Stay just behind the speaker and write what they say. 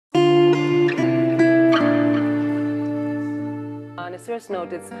serious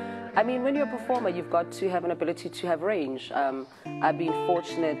note, I mean, when you're a performer, you've got to have an ability to have range. I've been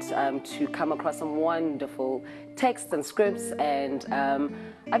fortunate to come across some wonderful texts and scripts, and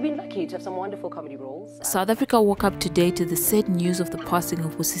I've been lucky to have some wonderful comedy roles. South Africa woke up today to the sad news of the passing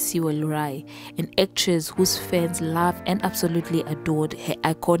of Busisiwe Lurayi, an actress whose fans loved and absolutely adored her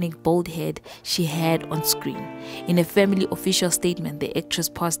iconic bald head she had on screen. In a family official statement, the actress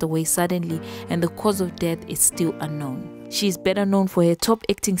passed away suddenly and the cause of death is still unknown. She is better known for her top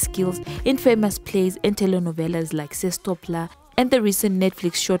acting skills in famous plays and telenovelas like Ses'Top and the recent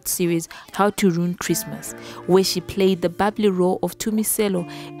Netflix short series How to Ruin Christmas, where she played the bubbly role of Tumi Sello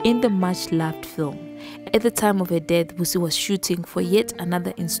in the much-loved film. At the time of her death, Busi was shooting for yet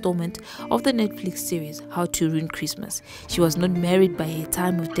another installment of the Netflix series How to Ruin Christmas. She was not married by her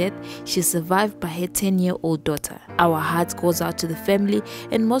time of death. She is survived by her 10-year-old daughter. Our hearts goes out to the family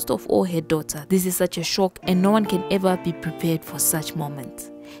and most of all her daughter. This is such a shock and no one can ever be prepared for such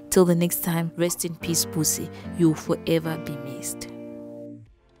moments. Till the next time, rest in peace, Busi. You will forever be missed.